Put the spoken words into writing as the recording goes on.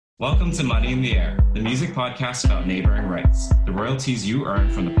Welcome to Money in the Air, the music podcast about neighboring rights, the royalties you earn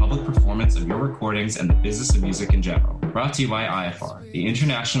from the public performance of your recordings and the business of music in general. Brought to you by IFR, the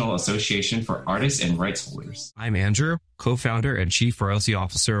International Association for Artists and Rights Holders. I'm Andrew, co-founder and chief royalty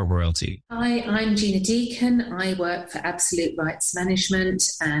officer of Royalty. Hi, I'm Gina Deacon. I work for Absolute Rights Management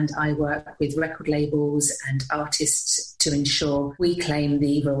and I work with record labels and artists to ensure we claim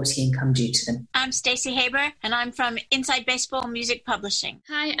the royalty income due to them. I'm Stacey Haber and I'm from Inside Baseball Music Publishing.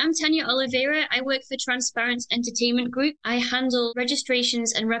 Hi, I'm Tanya Oliveira. I work for Transparent Entertainment Group. I handle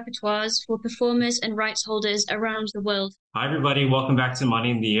registrations and repertoires for performers and rights holders around the world. Hi, everybody. Welcome back to Money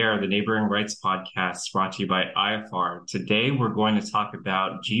in the Air, the Neighboring Rights podcast brought to you by IFR. Today, we're going to talk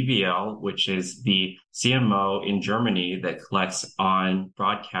about GVL, which is the CMO in Germany that collects on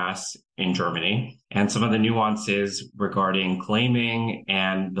broadcasts in Germany, and some of the nuances regarding claiming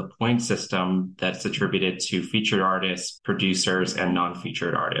and the point system that's attributed to featured artists, producers, and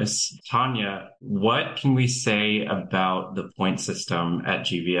non-featured artists. Tanya, what can we say about the point system at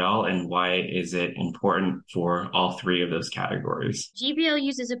GVL and why is it important for all three of those categories? GVL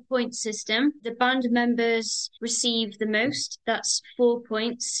uses a point system. The band members receive the most, that's 4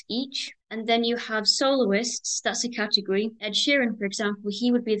 points each. And then you have soloists, that's a category. Ed Sheeran, for example,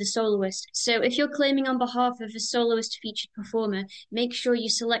 he would be the soloist. So if you're claiming on behalf of a soloist featured performer, make sure you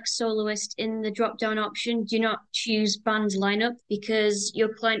select soloist in the drop-down option. Do not choose band lineup because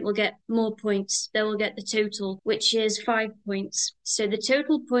your client will get more points. They will get the total, which is 5 points. So the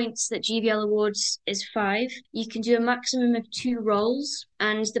total points that GVL awards is 5. You can do a maximum of 2 roles,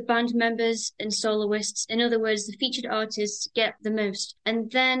 and the band members and soloists, in other words, the featured artists, get the most. And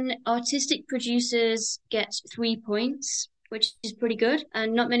then artistic producers get 3 points, which is pretty good.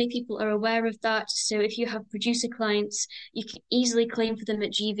 And not many people are aware of that. So if you have producer clients, you can easily claim for them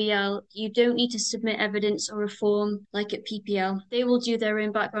at GVL. You don't need to submit evidence or a form like at PPL. They will do their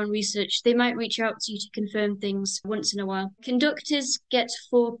own background research. They might reach out to you to confirm things once in a while. Conductors get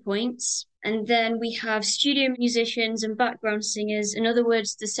 4 points. And then we have studio musicians and background singers. In other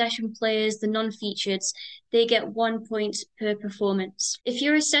words, the session players, the non-featureds, they get 1 point per performance. If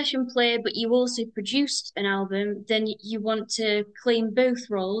you're a session player, but you also produced an album, then you want to claim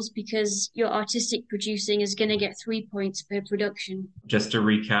both roles because your artistic producing is going to get 3 points per production. Just to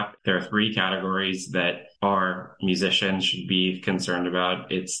recap, there are 3 categories that our musicians should be concerned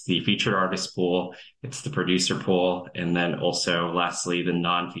about. It's the featured artist pool, it's the producer pool, and then also lastly, the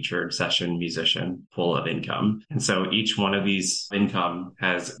non-featured session musician pool of income. And so each one of these income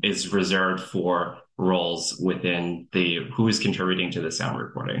is reserved for roles within who is contributing to the sound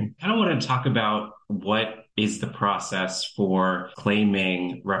recording. I kind of want to talk about what is the process for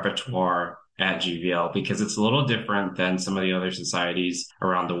claiming repertoire at GVL, because it's a little different than some of the other societies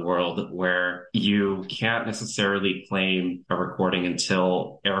around the world where you can't necessarily claim a recording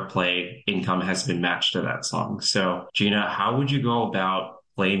until airplay income has been matched to that song. So Gina, how would you go about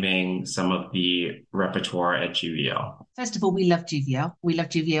claiming some of the repertoire at GVL? First of all, we love GVL. We love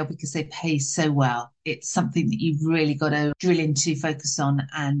GVL because they pay so well. It's something that you've really got to drill into, focus on,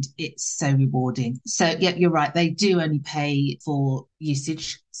 and it's so rewarding. So, yeah, you're right. They do only pay for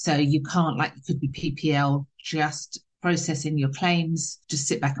usage. So you can't, like you could be PPL, just processing your claims, just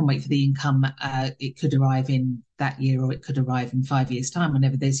sit back and wait for the income. It could arrive in that year or it could arrive in 5 years' time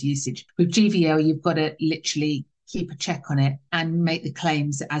whenever there's usage. With GVL, you've got to literally keep a check on it and make the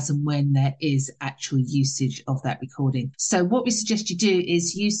claims as and when there is actual usage of that recording. So what we suggest you do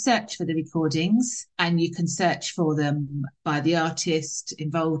is you search for the recordings, and you can search for them by the artist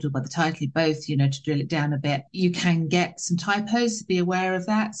involved or by the title, both, to drill it down a bit. You can get some typos, be aware of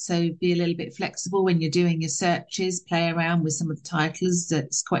that. So be a little bit flexible when you're doing your searches, play around with some of the titles.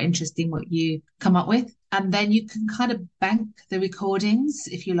 That's quite interesting what you come up with. And then you can kind of bank the recordings,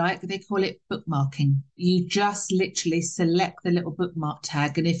 if you like. They call it bookmarking. You just literally select the little bookmark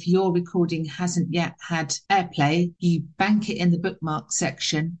tag. And if your recording hasn't yet had airplay, you bank it in the bookmark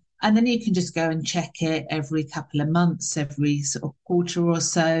section. And then you can just go and check it every couple of months, every sort of quarter or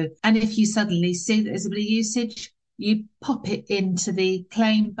so. And if you suddenly see that there's a bit of usage, you pop it into the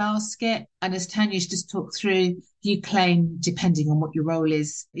claim basket. And as Tanya's just talked through, you claim depending on what your role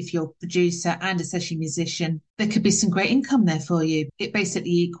is. If you're a producer and a session musician, there could be some great income there for you. It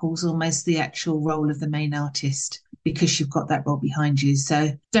basically equals almost the actual role of the main artist because you've got that role behind you.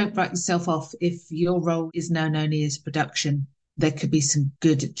 So don't write yourself off if your role is known only as production. There could be some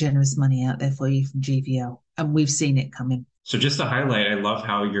good, generous money out there for you from GVL. And we've seen it coming. So just to highlight, I love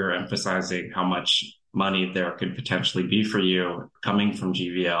how you're emphasizing how much money there could potentially be for you coming from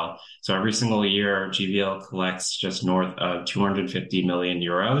GVL. So every single year, GVL collects just north of 250 million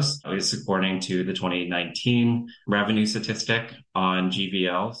euros. This is according to the 2019 revenue statistic on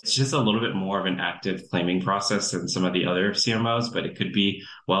GVL. It's just a little bit more of an active claiming process than some of the other CMOs, but it could be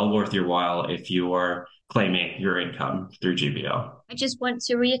well worth your while if you are claiming your income through GVL. I just want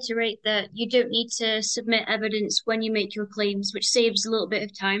to reiterate that you don't need to submit evidence when you make your claims, which saves a little bit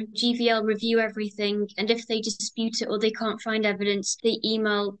of time. GVL review everything, and if they dispute it or they can't find evidence, they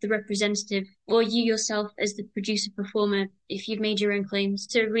email the representative or you yourself as the producer performer if you've made your own claims.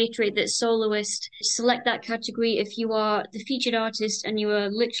 To reiterate that soloist, select that category if you are the featured artist and you are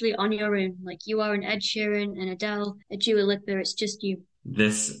literally on your own, like you are an Ed Sheeran, an Adele, a Dua Lipa, it's just you.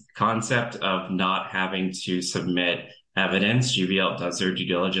 This concept of not having to submit evidence, GVL does their due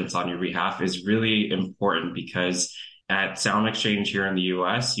diligence on your behalf, is really important because at Sound Exchange here in the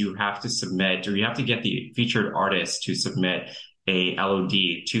US, you have to submit, or you have to get the featured artist to submit a LOD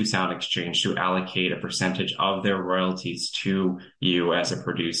to Sound Exchange to allocate a percentage of their royalties to you as a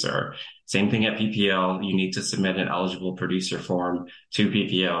producer. Same thing at PPL, you need to submit an eligible producer form to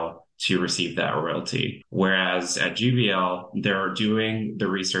PPL to receive that royalty. Whereas at GVL, they're doing the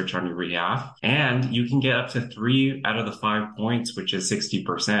research on your behalf, and you can get up to 3 out of the 5 points, which is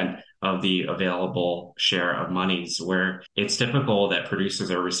 60% of the available share of monies, where it's typical that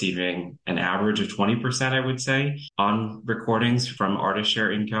producers are receiving an average of 20%, I would say, on recordings from artist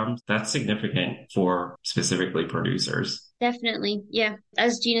share income. That's significant for specifically producers. Definitely, yeah.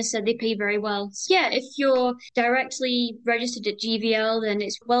 As Gina said, they pay very well. So yeah, if you're directly registered at GVL, then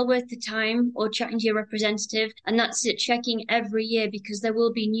it's well worth the time or chatting to your representative. And that's it, checking every year because there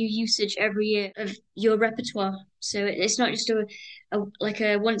will be new usage every year of your repertoire. So it's not just a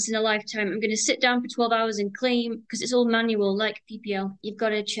once in a lifetime, I'm going to sit down for 12 hours and claim, because it's all manual like PPL. You've got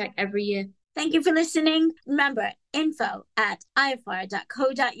to check every year. Thank you for listening. Remember,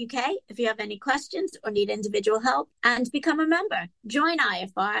 info@ifr.co.uk if you have any questions or need individual help, and become a member. Join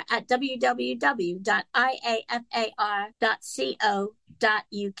IFR at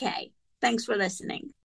www.iafar.co.uk. Thanks for listening.